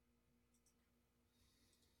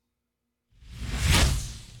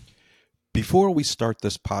Before we start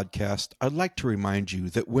this podcast, I'd like to remind you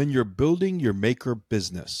that when you're building your maker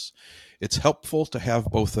business, it's helpful to have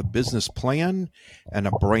both a business plan and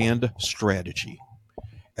a brand strategy.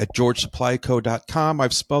 At GeorgeSupplyCo.com,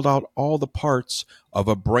 I've spelled out all the parts of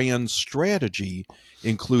a brand strategy,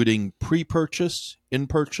 including pre-purchase,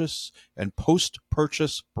 in-purchase, and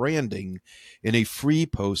post-purchase branding in a free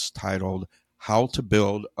post titled How to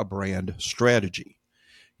Build a Brand Strategy.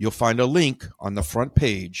 You'll find a link on the front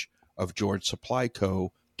page of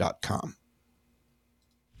GeorgeSupplyCo.com.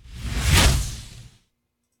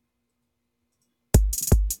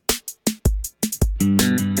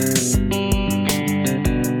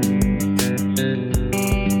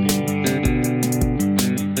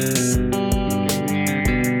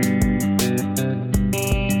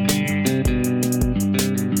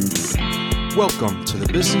 Welcome to the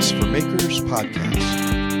Business for Makers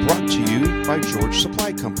podcast, brought to you by George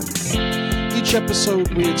Supply Company. Each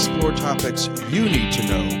episode, we explore topics you need to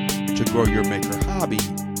know to grow your maker hobby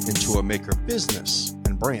into a maker business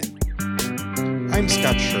and brand. I'm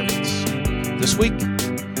Scott Shervitz. This week,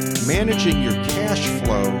 managing your cash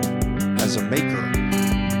flow as a maker.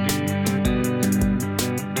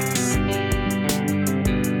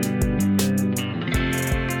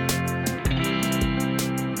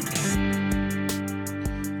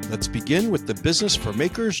 Let's begin with the Business for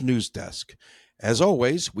Makers news desk. As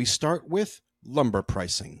always, we start with lumber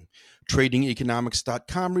pricing.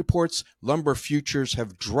 TradingEconomics.com reports lumber futures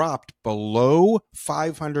have dropped below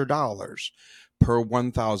 $500 per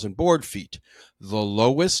 1,000 board feet, the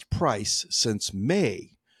lowest price since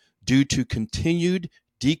May, due to continued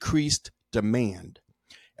decreased demand,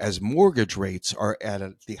 as mortgage rates are at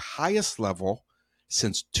the highest level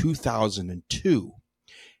since 2002.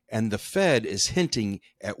 And the Fed is hinting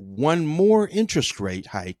at one more interest rate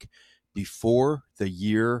hike before the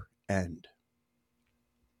year end.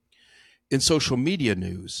 In social media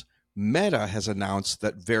news, Meta has announced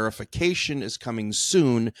that verification is coming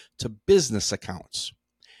soon to business accounts.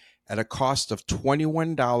 At a cost of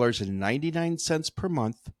 $21.99 per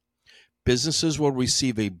month, businesses will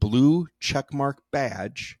receive a blue checkmark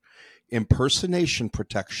badge, impersonation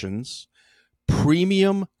protections,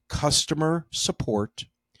 premium customer support,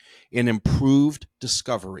 and improved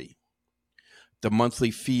discovery. The monthly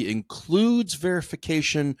fee includes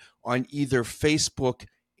verification on either Facebook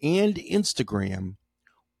and Instagram,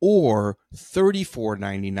 or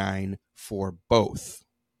 $34.99 for both.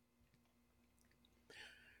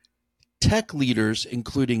 Tech leaders,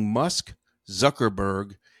 including Musk,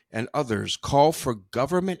 Zuckerberg, and others, call for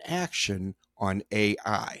government action on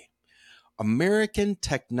AI. American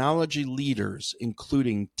technology leaders,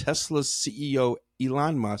 including Tesla's CEO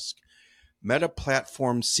Elon Musk, Meta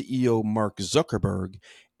Platform CEO Mark Zuckerberg,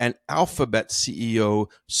 and Alphabet CEO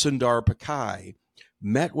Sundar Pichai,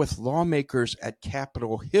 met with lawmakers at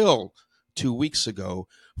Capitol Hill 2 weeks ago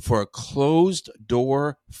for a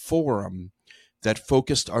closed-door forum that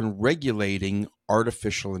focused on regulating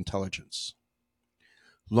artificial intelligence.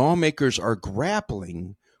 Lawmakers are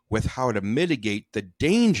grappling with how to mitigate the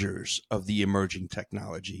dangers of the emerging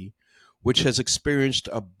technology, which has experienced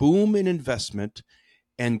a boom in investment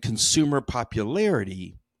and consumer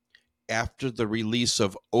popularity after the release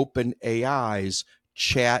of OpenAI's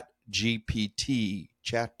ChatGPT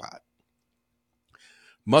chatbot.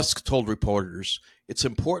 Musk told reporters, "It's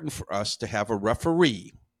important for us to have a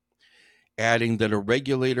referee," adding that a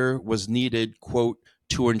regulator was needed, quote,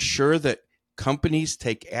 "to ensure that companies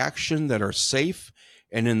take action that are safe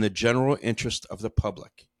and in the general interest of the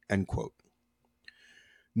public," end quote.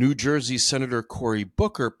 New Jersey Senator Cory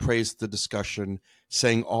Booker praised the discussion,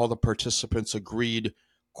 saying all the participants agreed,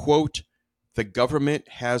 quote, "The government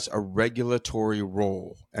has a regulatory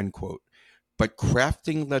role," end quote, "but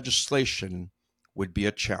crafting legislation would be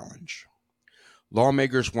a challenge."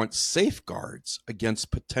 Lawmakers want safeguards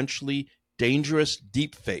against potentially dangerous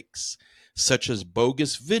deepfakes, such as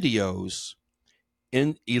bogus videos,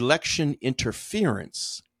 in election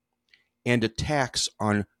interference, and attacks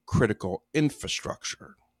on critical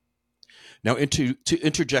infrastructure. Now, to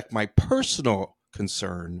interject my personal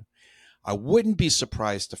concern, I wouldn't be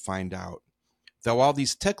surprised to find out that while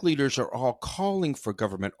these tech leaders are all calling for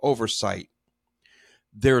government oversight,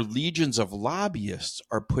 their legions of lobbyists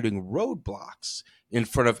are putting roadblocks in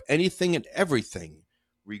front of anything and everything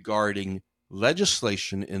regarding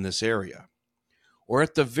legislation in this area, or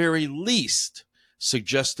at the very least,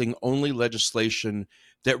 suggesting only legislation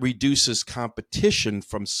that reduces competition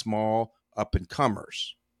from small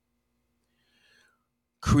up-and-comers.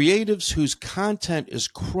 Creatives whose content is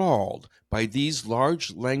crawled by these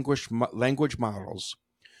large language models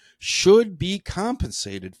should be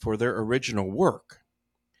compensated for their original work.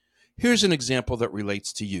 Here's an example that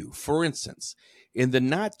relates to you. For instance, in the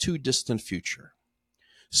not too distant future,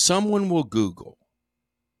 someone will Google,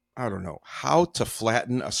 I don't know, how to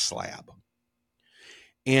flatten a slab.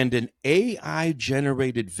 And an AI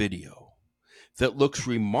generated video that looks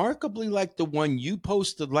remarkably like the one you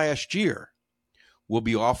posted last year will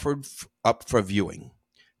be offered up for viewing.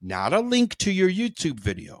 Not a link to your YouTube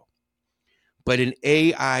video, but an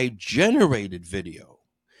AI generated video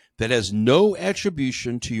that has no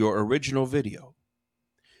attribution to your original video.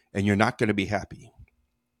 And you're not going to be happy,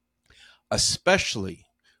 especially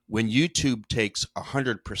when YouTube takes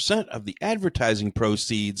 100% of the advertising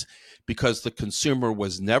proceeds because the consumer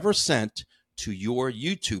was never sent to your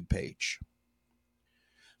YouTube page.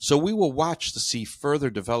 So we will watch to see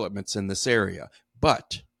further developments in this area,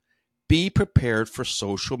 but be prepared for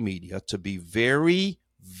social media to be very,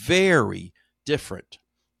 very different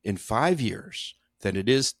in 5 years than it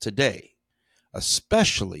is today,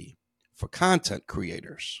 especially for content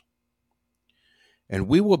creators. And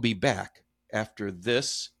we will be back after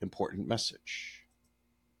this important message.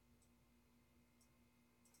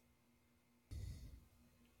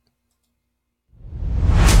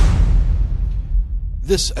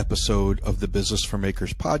 This episode of the Business for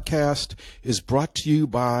Makers podcast is brought to you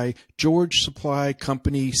by George Supply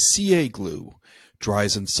Company CA Glue.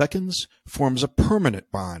 Dries in seconds, forms a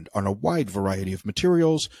permanent bond on a wide variety of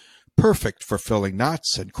materials, perfect for filling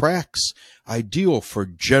knots and cracks, ideal for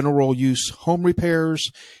general use home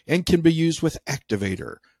repairs, and can be used with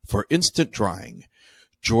activator for instant drying.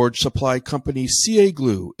 George Supply Company CA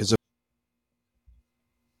Glue is a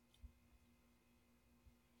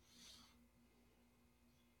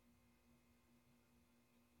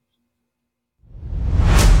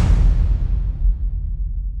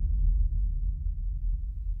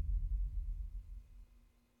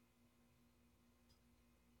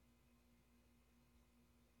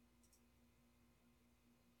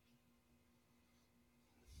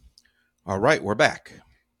All right, we're back.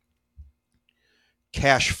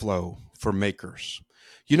 Cash flow for makers.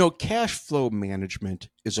 You know, cash flow management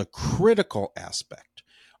is a critical aspect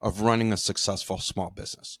of running a successful small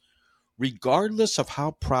business. Regardless of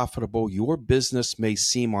how profitable your business may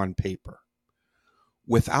seem on paper,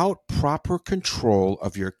 without proper control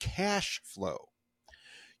of your cash flow,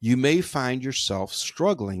 you may find yourself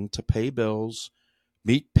struggling to pay bills,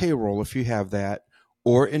 meet payroll if you have that,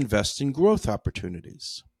 or invest in growth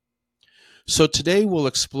opportunities. So today we'll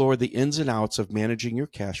explore the ins and outs of managing your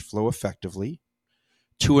cash flow effectively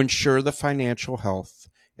to ensure the financial health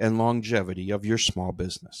and longevity of your small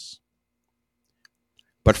business.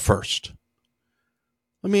 But first,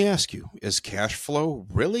 let me ask you, is cash flow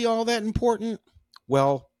really all that important?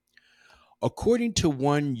 Well, according to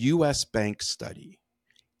one U.S. bank study,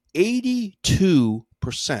 82%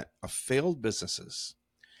 of failed businesses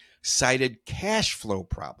cited cash flow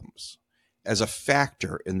problems as a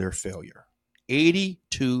factor in their failure.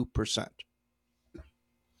 82%.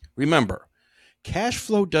 Remember, cash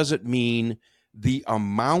flow doesn't mean the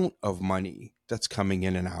amount of money that's coming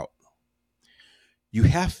in and out. You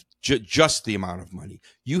have just the amount of money.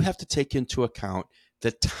 You have to take into account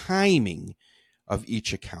the timing of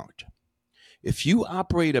each account. If you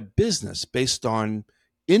operate a business based on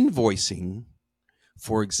invoicing,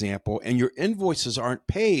 for example, and your invoices aren't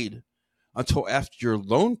paid until after your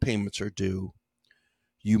loan payments are due,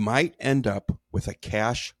 you might end up with a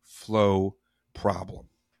cash flow problem.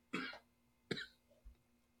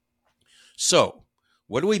 So,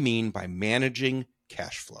 what do we mean by managing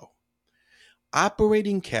cash flow?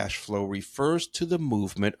 Operating cash flow refers to the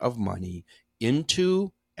movement of money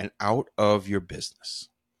into and out of your business.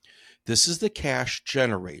 This is the cash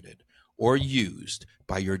generated or used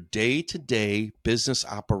by your day-to-day business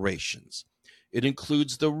operations. It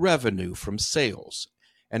includes the revenue from sales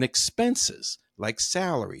and expenses like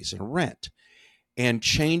salaries and rent, and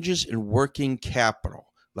changes in working capital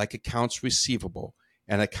like accounts receivable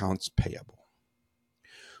and accounts payable.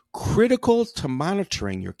 Critical to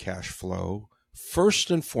monitoring your cash flow,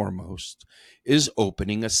 first and foremost, is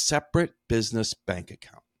opening a separate business bank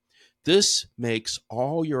account. This makes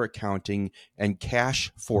all your accounting and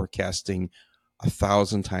cash forecasting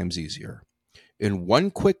 1,000 times easier. In one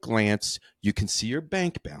quick glance, you can see your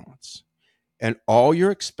bank balance and all your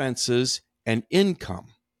expenses and income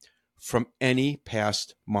from any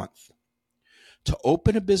past month. To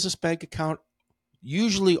open a business bank account,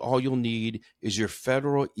 usually all you'll need is your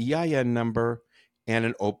federal EIN number and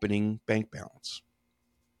an opening bank balance.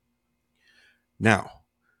 Now,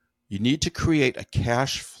 you need to create a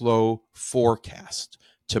cash flow forecast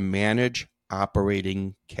to manage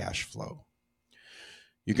operating cash flow.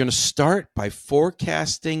 You're going to start by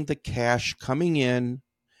forecasting the cash coming in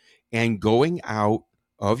and going out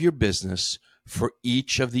of your business for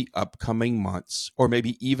each of the upcoming months, or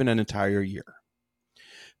maybe even an entire year.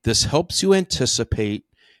 This helps you anticipate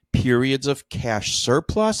periods of cash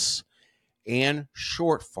surplus and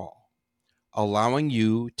shortfall, allowing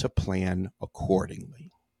you to plan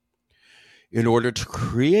accordingly. In order to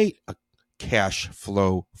create a cash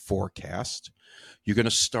flow forecast, you're going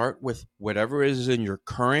to start with whatever is in your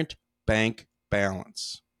current bank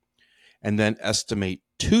balance and then estimate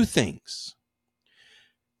two things.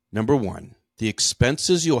 Number one, the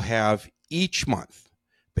expenses you'll have each month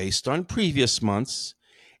based on previous months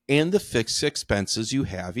and the fixed expenses you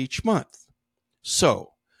have each month.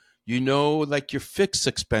 So, like your fixed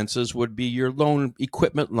expenses would be your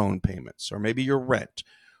equipment loan payments, or maybe your rent,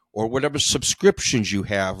 or whatever subscriptions you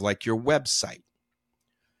have, like your website.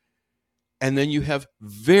 And then you have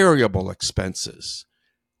variable expenses,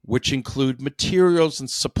 which include materials and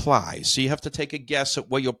supplies. So you have to take a guess at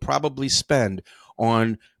what you'll probably spend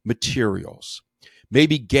on materials.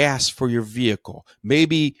 Maybe gas for your vehicle,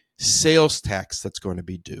 maybe sales tax that's going to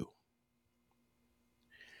be due.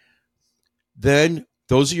 Then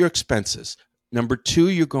those are your expenses. Number two,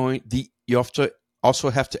 you also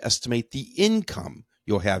have to estimate the income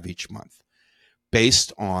you'll have each month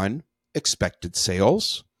based on expected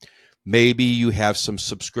sales. Maybe you have some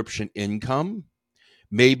subscription income,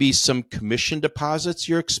 maybe some commission deposits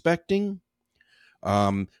you're expecting,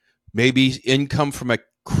 maybe income from a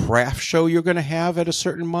craft show you're going to have at a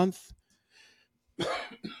certain month.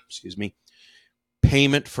 Excuse me.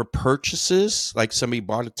 Payment for purchases, like somebody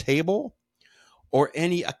bought a table, or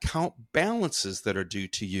any account balances that are due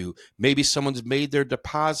to you. Maybe someone's made their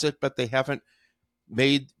deposit, but they haven't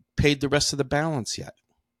paid the rest of the balance yet.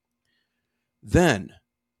 Then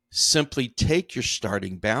simply take your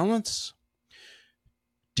starting balance,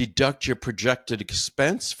 deduct your projected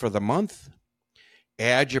expense for the month,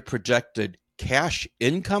 add your projected cash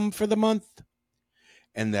income for the month,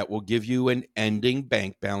 and that will give you an ending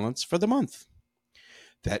bank balance for the month.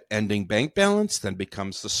 That ending bank balance then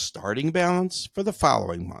becomes the starting balance for the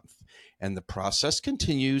following month, and the process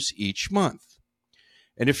continues each month.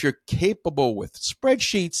 And if you're capable with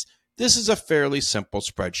spreadsheets, this is a fairly simple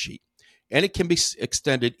spreadsheet, and it can be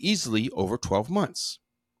extended easily over 12 months.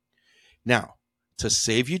 Now, to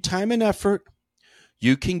save you time and effort,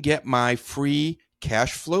 you can get my free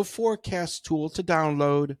cash flow forecast tool to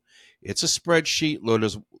download. It's a spreadsheet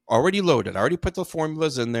already loaded. I already put the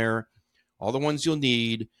formulas in there, all the ones you'll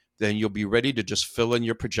need. Then you'll be ready to just fill in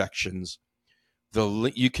your projections.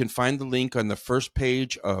 You can find the link on the first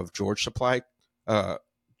page of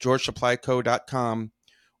GeorgeSupplyCo.com,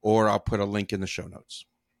 or I'll put a link in the show notes.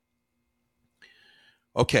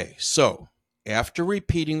 Okay, so after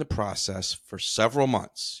repeating the process for several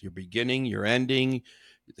months, your beginning, your ending,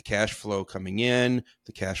 the cash flow coming in,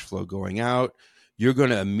 the cash flow going out, you're going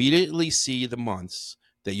to immediately see the months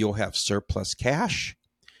that you'll have surplus cash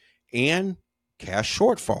and cash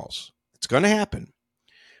shortfalls. It's going to happen.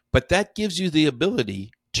 But that gives you the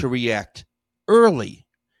ability to react early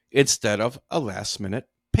instead of a last-minute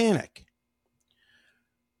panic.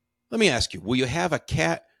 Let me ask you, will you have a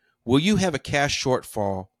cash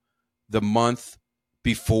shortfall the month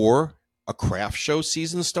before a craft show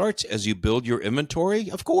season starts as you build your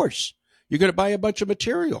inventory? Of course. You're going to buy a bunch of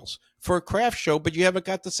materials for a craft show, but you haven't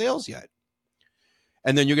got the sales yet.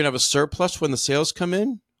 And then you're going to have a surplus when the sales come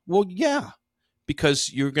in? Well, yeah,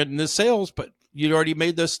 because you're getting the sales, but you'd already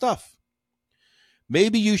made the stuff.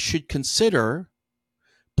 Maybe you should consider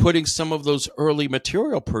putting some of those early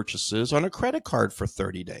material purchases on a credit card for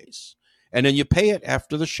 30 days, and then you pay it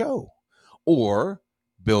after the show. Or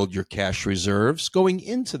build your cash reserves going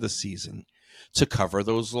into the season to cover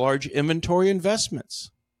those large inventory investments.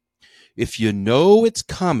 If you know it's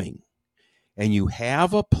coming and you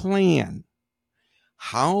have a plan,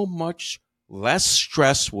 how much less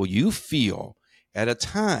stress will you feel at a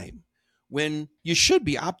time when you should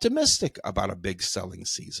be optimistic about a big selling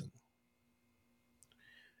season?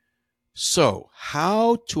 So,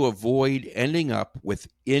 how to avoid ending up with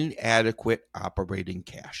inadequate operating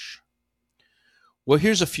cash? Well,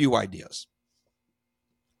 here's a few ideas.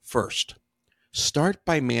 First, start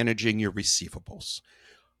by managing your receivables.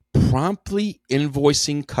 Promptly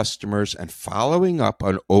invoicing customers and following up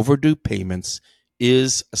on overdue payments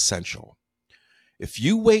is essential. If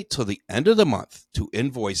you wait till the end of the month to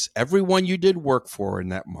invoice everyone you did work for in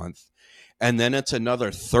that month, and then it's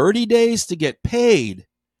another 30 days to get paid,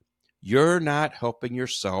 you're not helping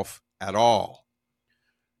yourself at all.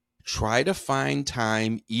 Try to find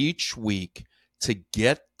time each week to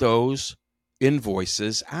get those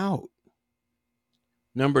invoices out.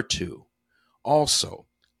 Number two, also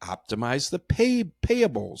Optimize the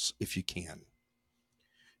payables if you can.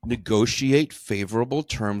 Negotiate favorable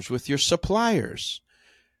terms with your suppliers.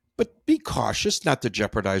 But be cautious not to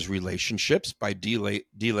jeopardize relationships by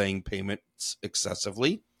delaying payments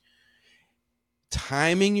excessively.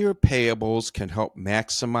 Timing your payables can help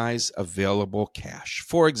maximize available cash.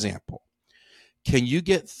 For example, can you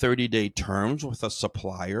get 30-day terms with a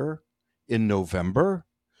supplier in November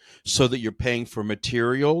so that you're paying for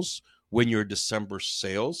materials when your December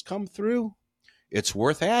sales come through? It's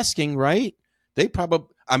worth asking, right?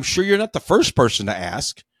 I'm sure you're not the first person to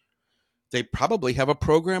ask. They probably have a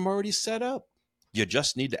program already set up. You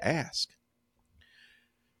just need to ask.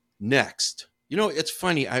 Next, it's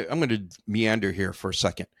funny. I'm going to meander here for a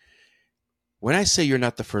second. When I say you're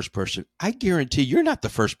not the first person, I guarantee you're not the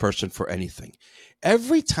first person for anything.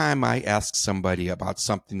 Every time I ask somebody about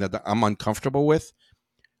something that I'm uncomfortable with,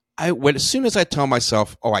 as soon as I tell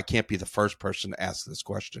myself, oh, I can't be the first person to ask this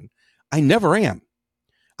question, I never am.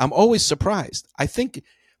 I'm always surprised. I think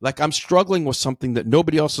like I'm struggling with something that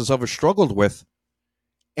nobody else has ever struggled with,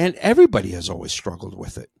 and everybody has always struggled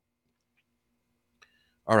with it.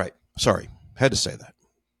 All right. Sorry. Had to say that.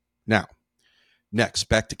 Now, next,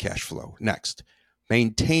 back to cash flow. Next,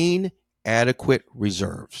 maintain adequate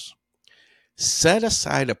reserves. Set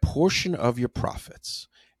aside a portion of your profits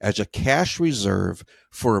as a cash reserve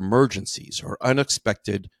for emergencies or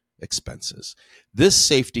unexpected expenses. This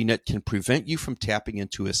safety net can prevent you from tapping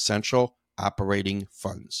into essential operating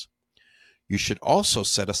funds. You should also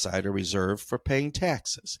set aside a reserve for paying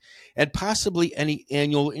taxes and possibly any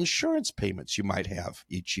annual insurance payments you might have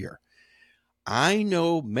each year. I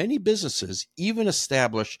know many businesses even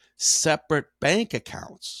establish separate bank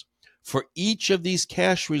accounts for each of these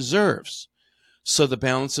cash reserves, so the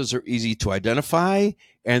balances are easy to identify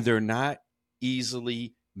and they're not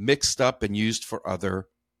easily mixed up and used for other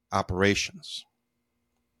operations.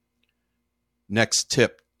 Next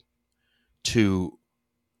tip to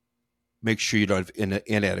make sure you don't have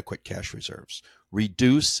inadequate cash reserves.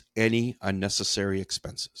 Reduce any unnecessary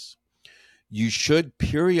expenses. You should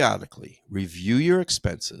periodically review your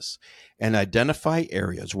expenses and identify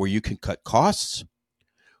areas where you can cut costs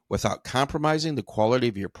without compromising the quality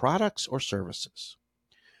of your products or services.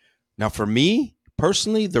 Now, for me,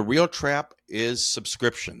 personally, the real trap is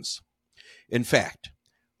subscriptions. In fact,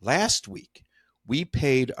 last week, we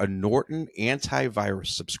paid a Norton antivirus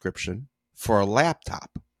subscription for a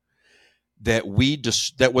laptop that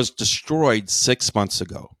was destroyed 6 months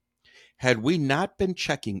ago. Had we not been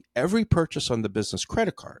checking every purchase on the business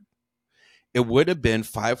credit card, it would have been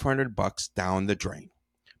 $500 down the drain.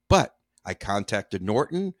 But I contacted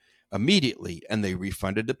Norton immediately and they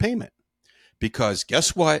refunded the payment. Because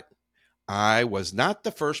guess what? I was not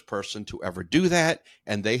the first person to ever do that,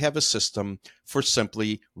 and they have a system for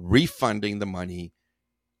simply refunding the money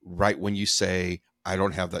right when you say, I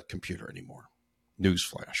don't have that computer anymore.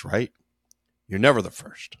 Newsflash, right? You're never the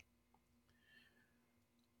first.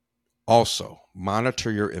 Also,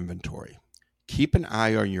 monitor your inventory. Keep an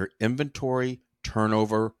eye on your inventory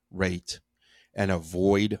turnover rate and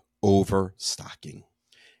avoid overstocking.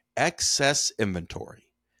 Excess inventory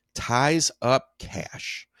ties up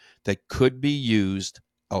cash that could be used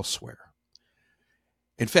elsewhere.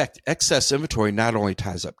 In fact, excess inventory not only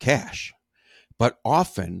ties up cash, but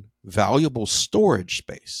often valuable storage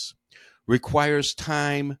space requires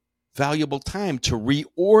valuable time to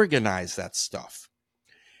reorganize that stuff.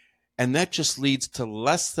 And that just leads to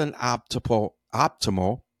less than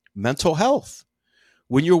optimal mental health.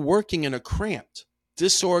 When you're working in a cramped,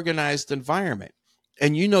 disorganized environment,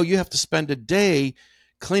 and you have to spend a day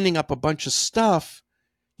cleaning up a bunch of stuff,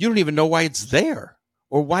 you don't even know why it's there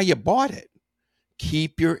or why you bought it.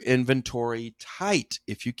 Keep your inventory tight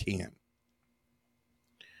if you can.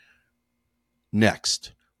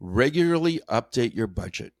 Next, regularly update your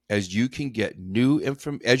budget as you get new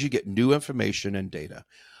information and data.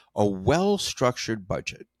 A well-structured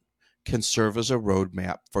budget can serve as a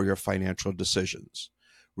roadmap for your financial decisions.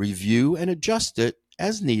 Review and adjust it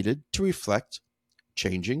as needed to reflect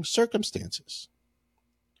changing circumstances.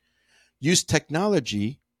 Use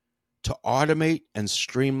technology to automate and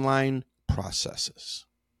streamline processes.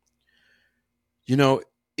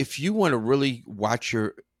 If you want to really watch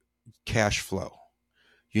your cash flow,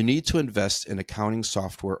 you need to invest in accounting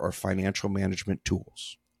software or financial management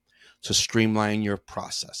tools to streamline your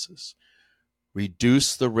processes,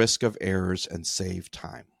 reduce the risk of errors, and save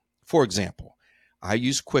time. For example, I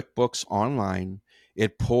use QuickBooks Online.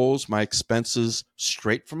 It pulls my expenses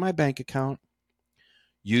straight from my bank account,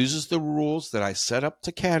 uses the rules that I set up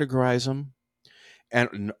to categorize them,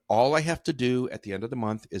 and all I have to do at the end of the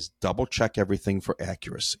month is double check everything for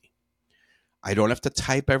accuracy. I don't have to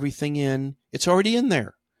type everything in. It's already in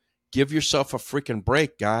there. Give yourself a freaking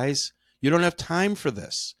break, guys. You don't have time for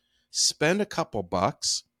this. Spend a couple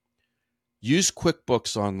bucks. Use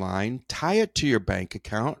QuickBooks Online. Tie it to your bank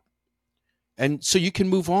account. And so you can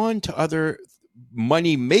move on to other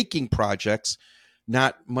money-making projects,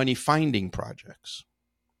 not money-finding projects.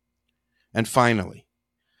 And finally,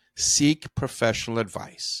 seek professional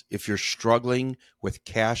advice if you're struggling with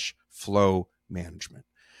cash flow management.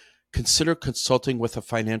 Consider consulting with a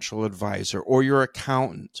financial advisor or your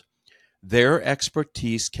accountant. Their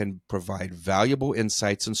expertise can provide valuable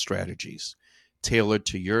insights and strategies tailored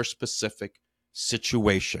to your specific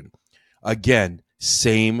situation. Again,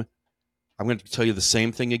 I'm going to tell you the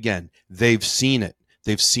same thing again. They've seen it.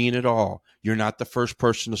 They've seen it all. You're not the first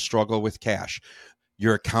person to struggle with cash.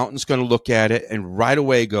 Your accountant's going to look at it and right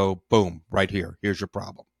away go, boom, right here. Here's your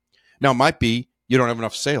problem. Now, it might be you don't have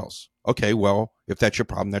enough sales. Okay, well, if that's your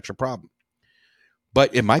problem, that's your problem.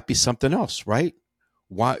 But it might be something else, right?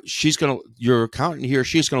 Your accountant here,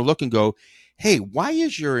 she's going to look and go, hey, why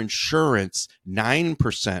is your insurance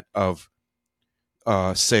 9% of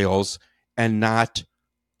sales and not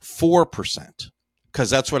 4%? Because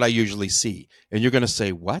that's what I usually see. And you're going to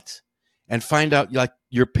say, what? And find out like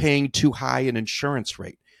you're paying too high an insurance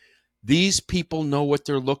rate. These people know what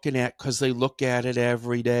they're looking at because they look at it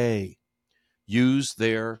every day. Use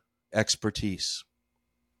their expertise.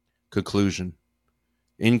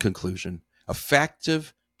 In conclusion,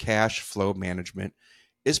 effective cash flow management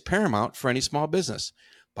is paramount for any small business.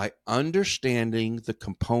 By understanding the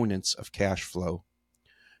components of cash flow,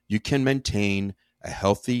 you can maintain a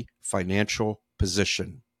healthy financial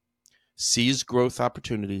position, seize growth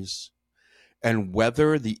opportunities, and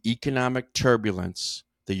weather the economic turbulence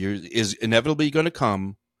that is inevitably going to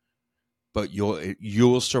come, but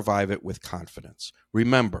you'll survive it with confidence.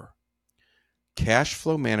 Remember, cash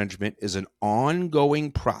flow management is an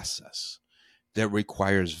ongoing process that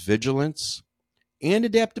requires vigilance and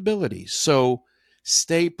adaptability. So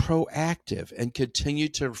stay proactive and continue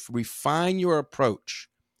to refine your approach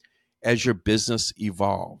as your business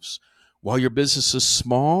evolves. While your business is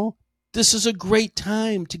small, this is a great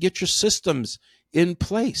time to get your systems in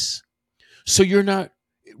place. So you're not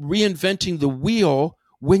reinventing the wheel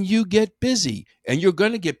when you get busy. And you're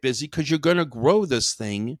going to get busy because you're going to grow this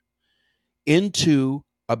thing into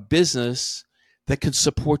a business that can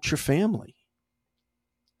support your family.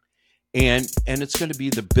 And it's going to be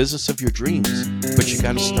the business of your dreams. But you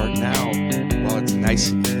got to start now while it's nice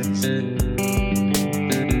and easy.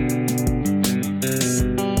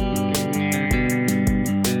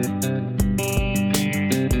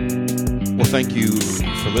 Well, thank you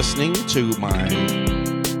for listening to my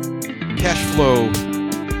cash flow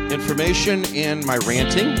information and my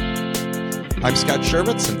ranting. I'm Scott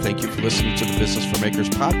Shervitz, and thank you for listening to the Business for Makers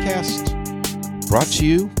podcast, brought to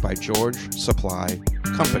you by George Supply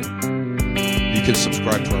Company. You can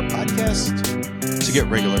subscribe to our podcast to get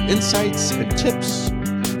regular insights and tips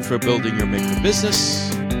for building your maker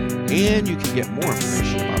business, and you can get more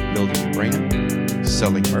information about building a brand,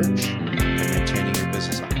 selling merch, and maintaining your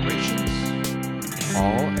business operations,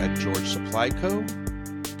 all at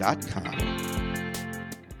georgesupplyco.com.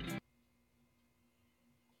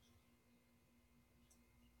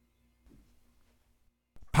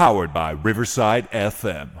 Powered by Riverside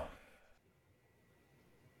FM.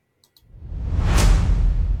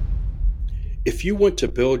 If you want to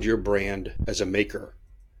build your brand as a maker,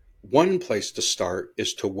 one place to start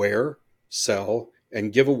is to wear, sell,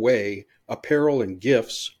 and give away apparel and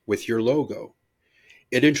gifts with your logo.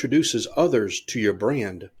 It introduces others to your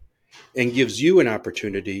brand and gives you an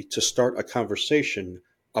opportunity to start a conversation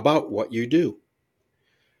about what you do.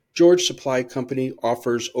 George Supply Company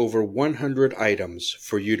offers over 100 items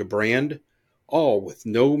for you to brand, all with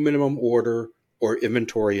no minimum order or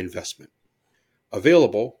inventory investment.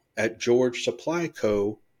 Available at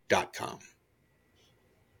georgesupplyco.com.